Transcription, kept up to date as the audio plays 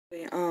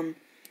So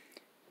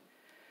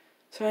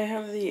I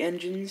have the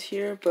engines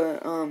here,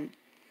 but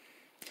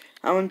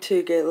I want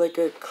to get like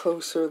a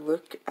closer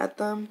look at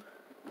them.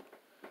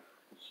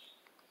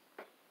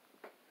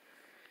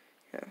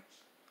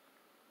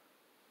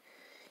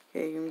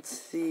 Yeah, you can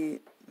see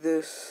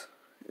this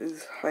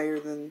is higher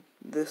than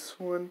this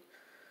one.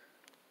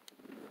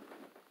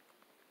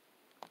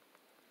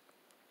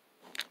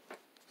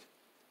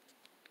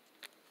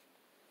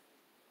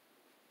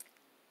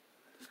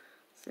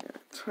 So yeah,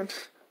 it's fun.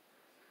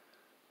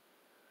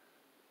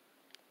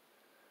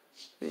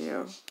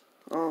 Yeah,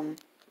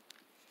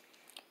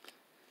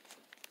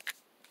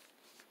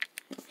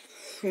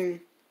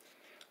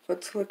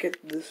 let's look at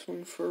this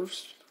one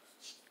first.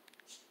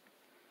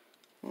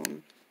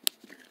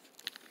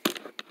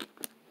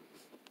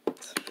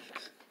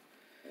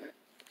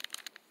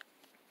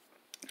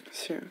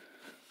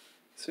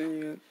 So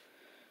you got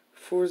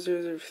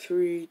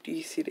 4003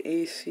 DC to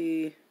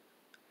AC.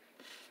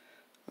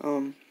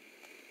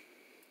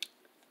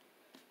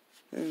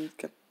 Then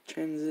got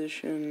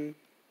transition,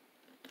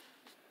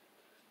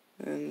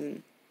 and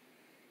then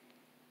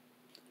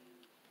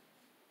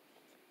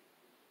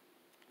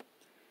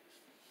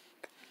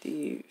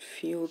the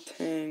fuel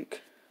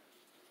tank,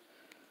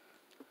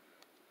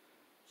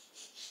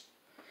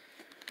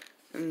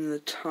 and the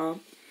top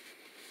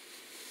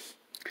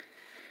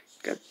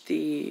got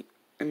the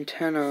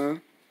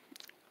antenna,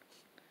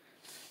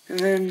 and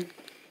then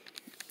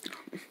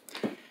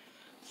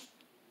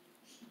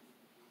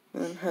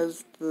it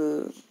has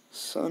the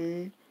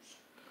sun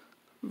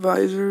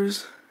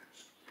visors,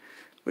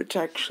 which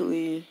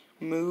actually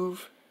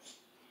move.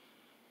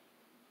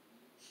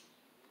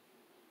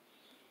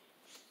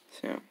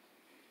 So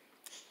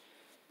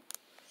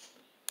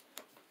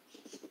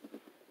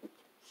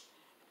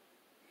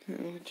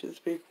which is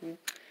pretty cool.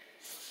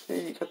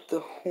 Then you got the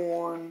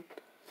horn.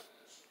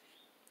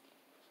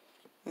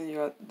 Then you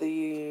got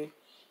the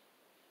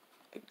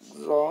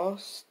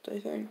exhaust, I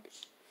think.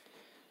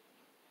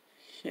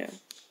 Yeah.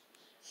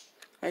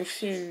 I've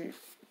seen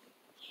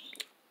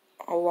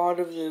a lot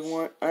of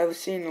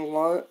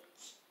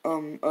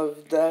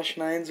of Dash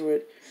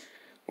 9s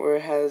where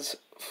it has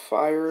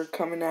fire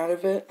coming out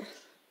of it.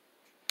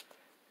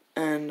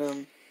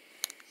 And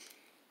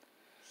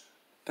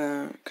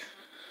back.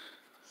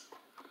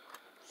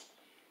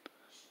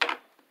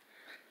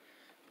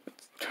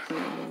 Let's turn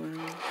it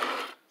around.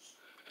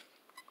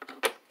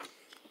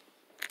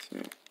 So,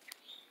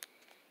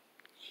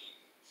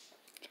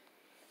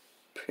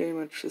 pretty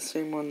much the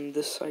same on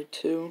this side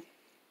too.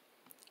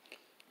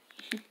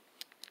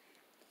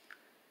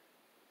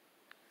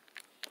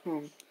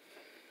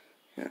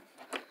 Yeah.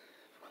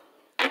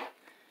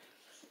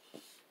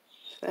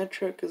 That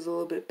truck is a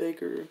little bit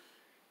bigger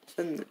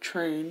than the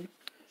train.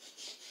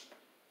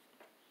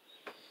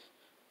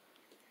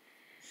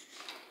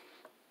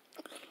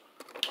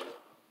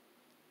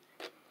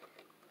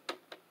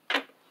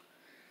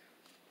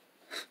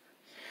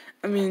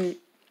 I mean,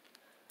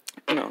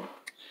 no.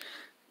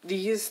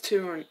 These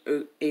two are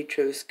an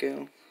HO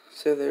scale,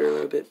 so they're a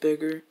little bit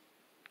bigger.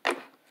 Now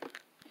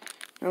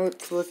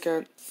let's look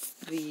at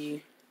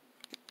the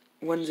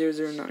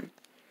 1009.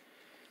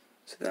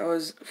 So that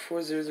was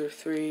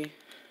 4003.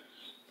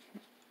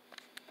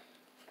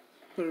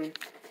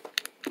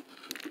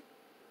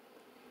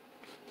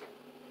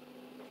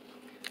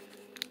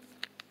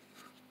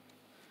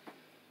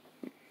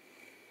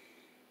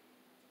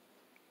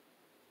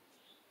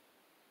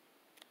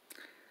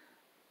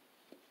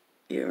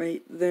 Yeah,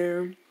 right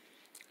there. It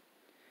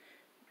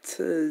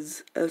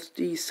says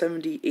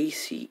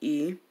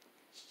SD70ACe.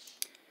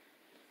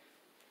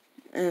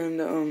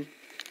 And,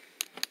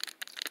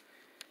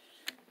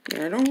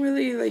 yeah, I don't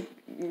really like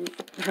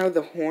how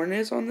the horn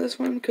is on this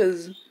one,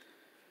 because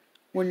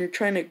when you're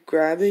trying to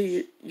grab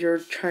it,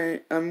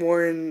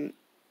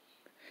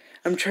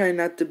 I'm trying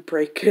not to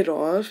break it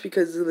off,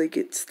 because, like,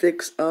 it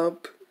sticks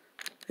up.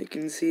 You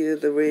can see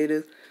the way it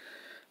is.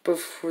 But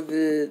for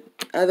the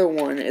other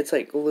one, it's,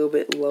 like, a little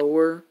bit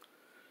lower,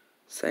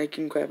 so I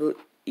can grab it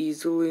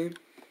easily.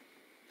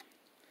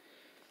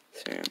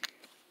 So, yeah.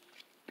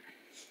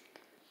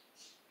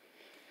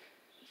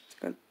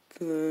 Got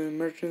the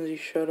emergency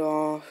shut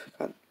off.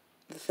 Got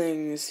the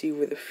thing to see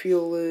where the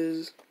fuel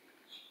is.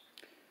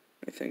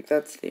 I think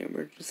that's the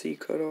emergency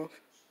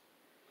cutoff.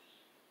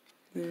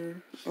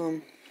 There.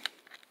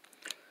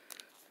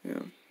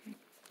 Yeah.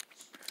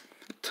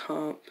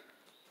 Top.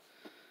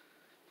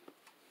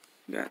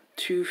 Got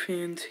two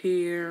fans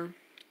here.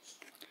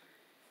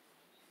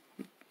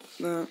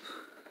 That.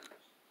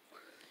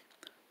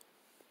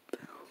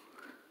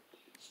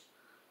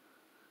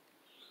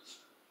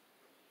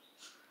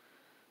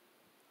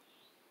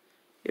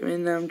 I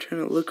mean, now I'm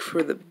trying to look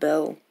for the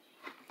bell.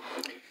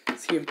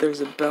 See if there's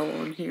a bell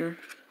on here.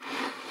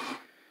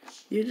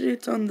 Usually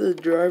it's on the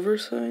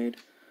driver's side.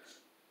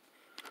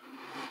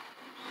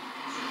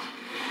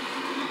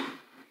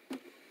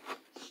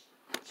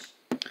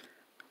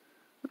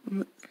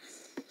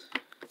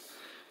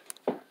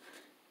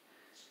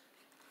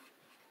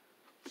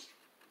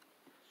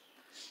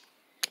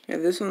 Yeah,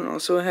 this one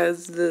also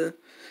has the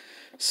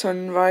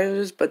sun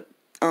visors, but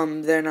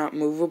they're not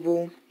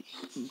movable.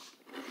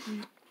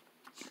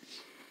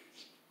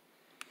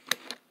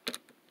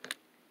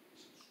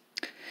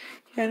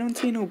 Yeah, I don't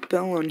see no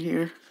bell on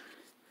here.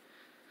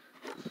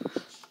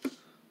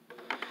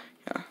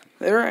 Yeah,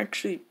 they're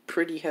actually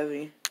pretty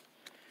heavy.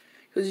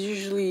 Because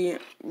usually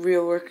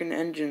real working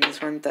engines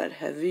aren't that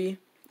heavy.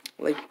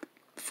 Like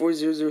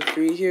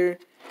 4003 here,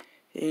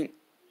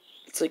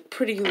 it's like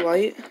pretty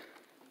light.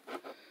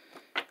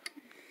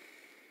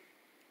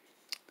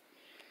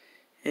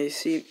 Hey,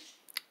 see,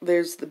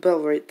 there's the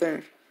bell right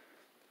there.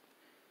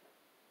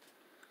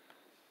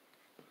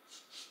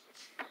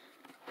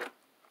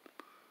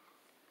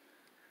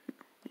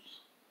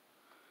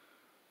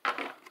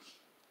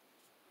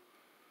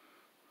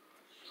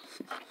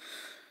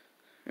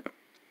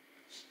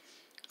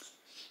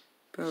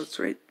 Bell's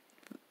right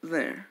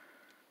there.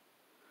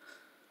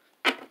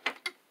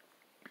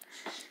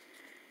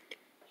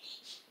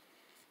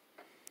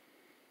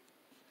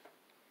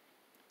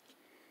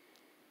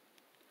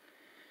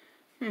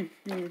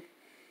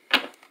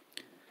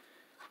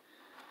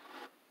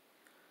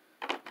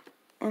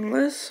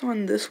 Unless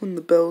on this one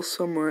the bell's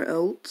somewhere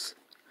else.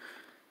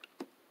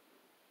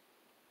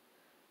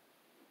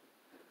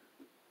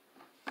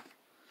 At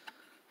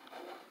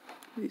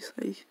least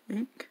I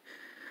think.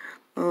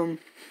 And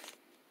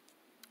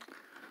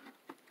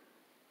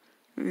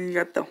you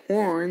got the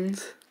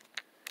horns.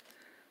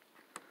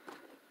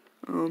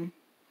 I'm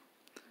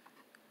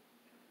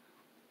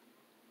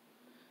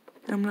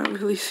not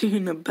really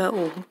seeing a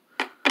bell.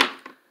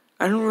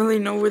 I don't really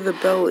know where the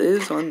bell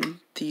is on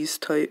these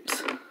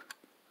types.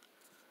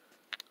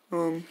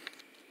 On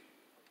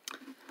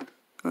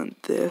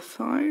this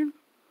side.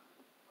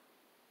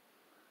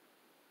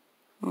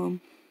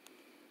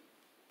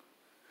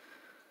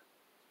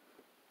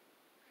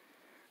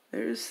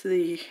 There's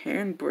the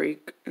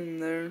handbrake in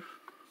there.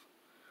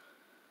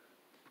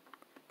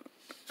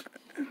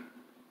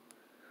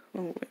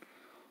 Oh, wait.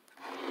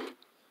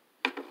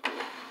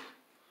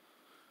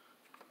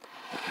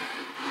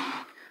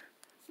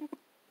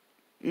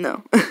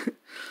 No.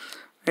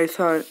 I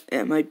thought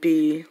it might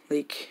be,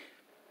 like,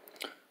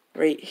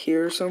 right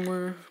here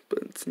somewhere,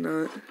 but it's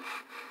not.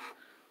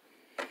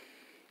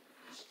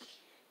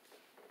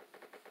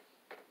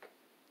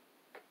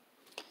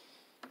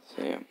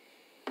 So, yeah.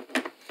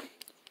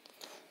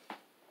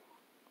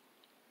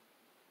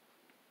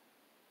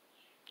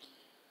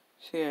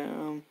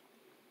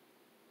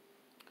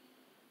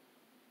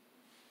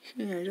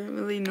 Yeah, I don't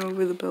really know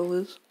where the bell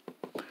is.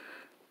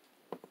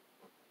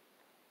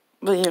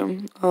 But yeah,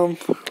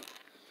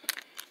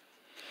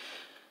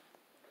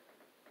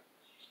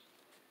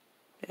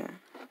 yeah.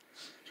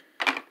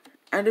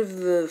 Out of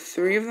the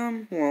three of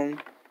them, well,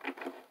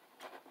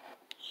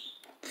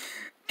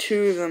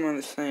 two of them are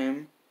the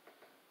same.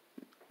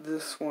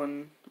 This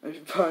one, I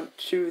bought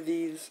two of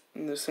these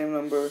in the same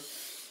number.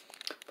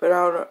 But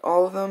out of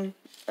all of them,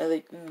 I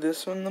like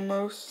this one the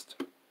most.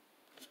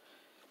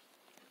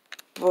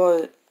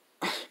 But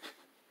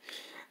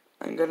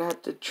I'm gonna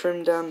have to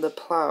trim down the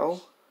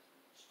plow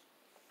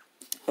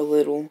a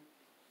little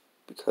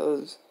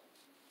because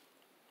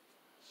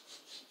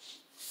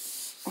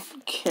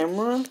on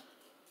camera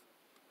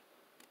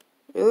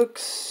it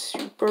looks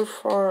super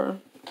far.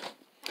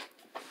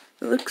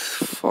 It looks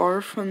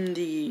far from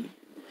the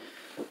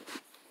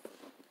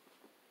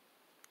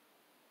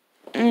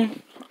I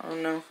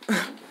don't know.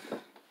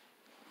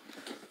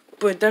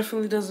 But it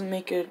definitely doesn't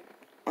make it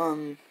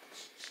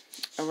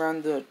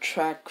around the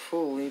track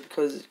fully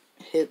because it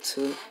hits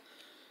the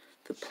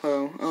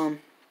plow.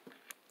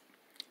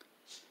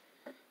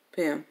 But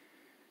yeah.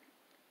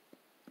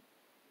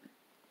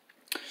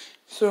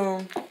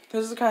 So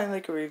this is kind of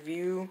like a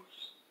review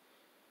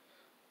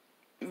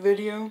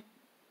video.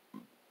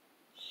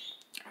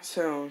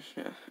 So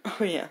yeah.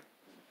 Oh yeah.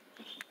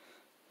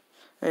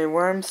 Hey,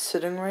 where I'm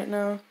sitting right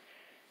now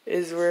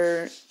is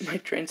where my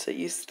train set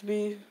used to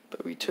be,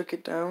 but we took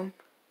it down.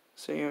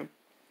 So yeah.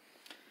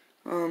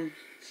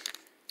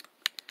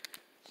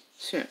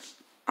 So yeah.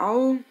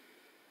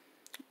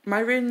 My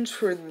ratings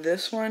for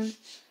this one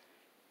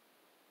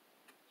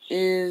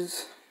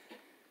is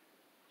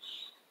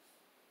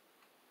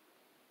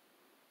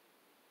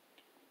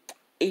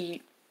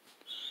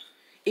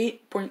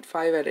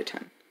 8.5 out of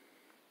 10.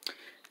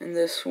 And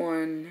this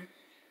one,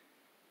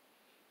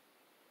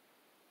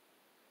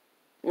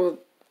 well,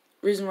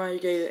 reason why I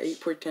gave it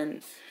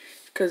 8.10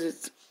 because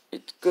it's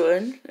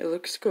good. It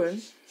looks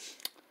good,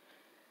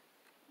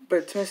 but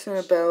it's missing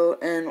a bell,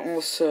 and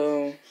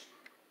also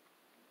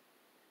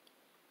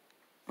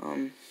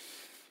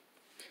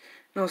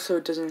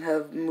it doesn't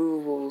have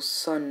movable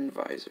sun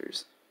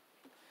visors.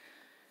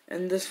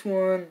 And this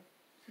one,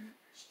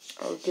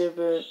 I'll give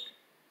it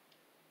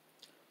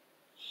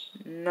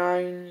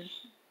 9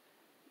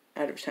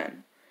 out of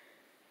 10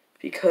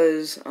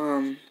 because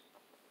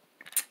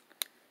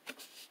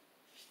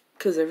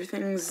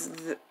everything's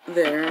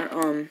there.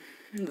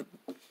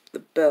 The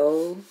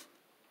bell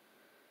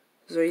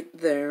is right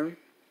there.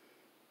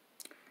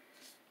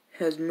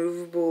 Has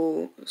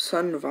movable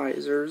sun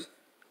visors,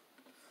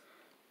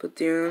 But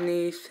the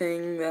only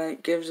thing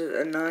that gives it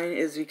a 9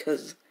 is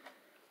because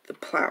the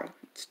plow.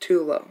 It's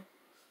too low.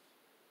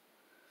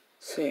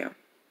 So yeah.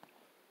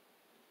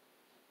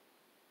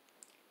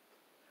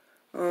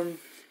 But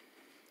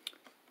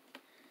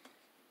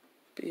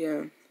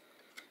yeah.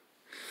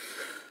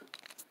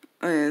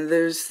 And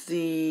there's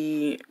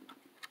the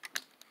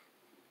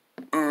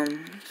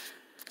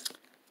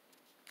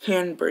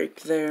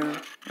handbrake there.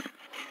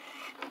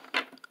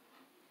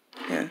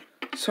 Yeah.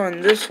 So on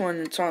this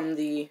one, it's on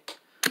the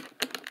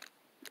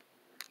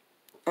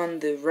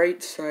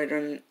right side,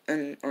 and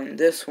on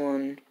this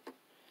one,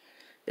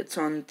 it's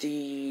on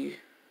the.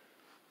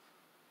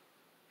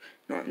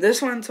 No,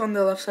 this one's on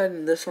the left side,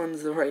 and this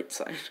one's the right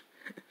side.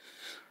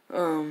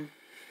 But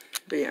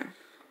yeah.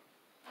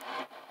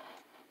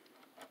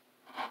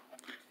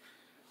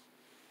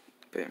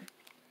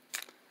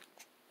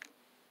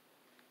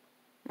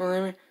 Well,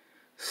 anyway,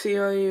 see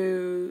all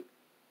you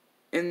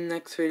in the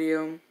next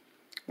video.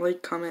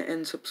 Like, comment,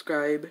 and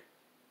subscribe.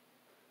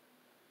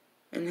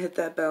 And hit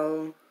that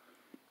bell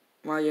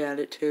while you're at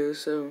it too,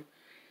 so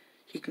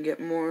you can get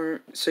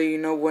more, so you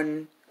know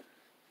when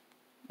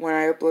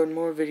I upload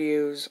more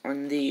videos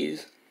on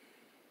these.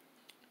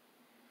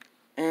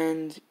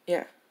 And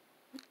yeah.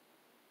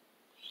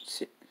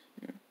 See,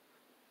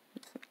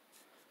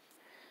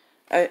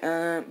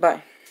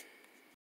 bye.